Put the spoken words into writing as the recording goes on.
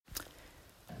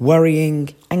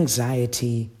Worrying,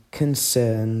 anxiety,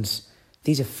 concerns,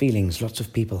 these are feelings lots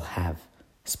of people have,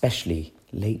 especially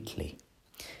lately.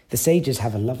 The sages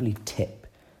have a lovely tip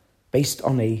based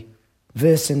on a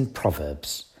verse in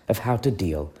Proverbs of how to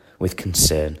deal with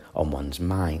concern on one's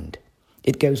mind.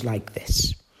 It goes like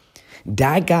this.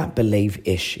 Daga believe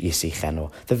ish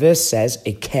yisicheno. The verse says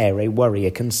a care, a worry,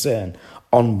 a concern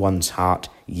on one's heart,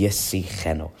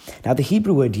 yisicheno. Now the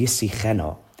Hebrew word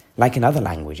yisicheno, like in other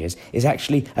languages, is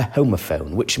actually a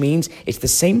homophone, which means it's the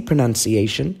same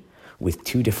pronunciation with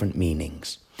two different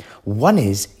meanings. One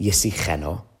is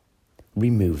yisicheno,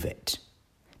 remove it.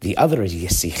 The other is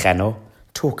yisicheno,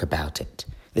 talk about it.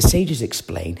 The sages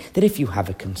explain that if you have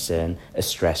a concern, a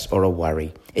stress or a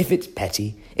worry, if it's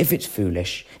petty, if it's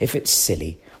foolish, if it's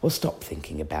silly, well, stop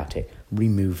thinking about it,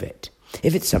 remove it.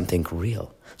 If it's something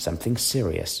real, something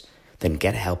serious, then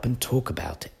get help and talk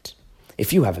about it.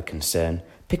 If you have a concern,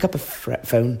 pick up a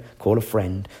phone, call a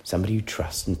friend, somebody you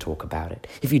trust, and talk about it.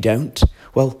 If you don't,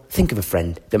 well, think of a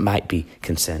friend that might be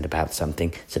concerned about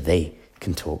something so they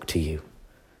can talk to you.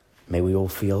 May we all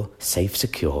feel safe,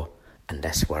 secure, and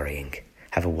less worrying.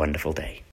 Have a wonderful day.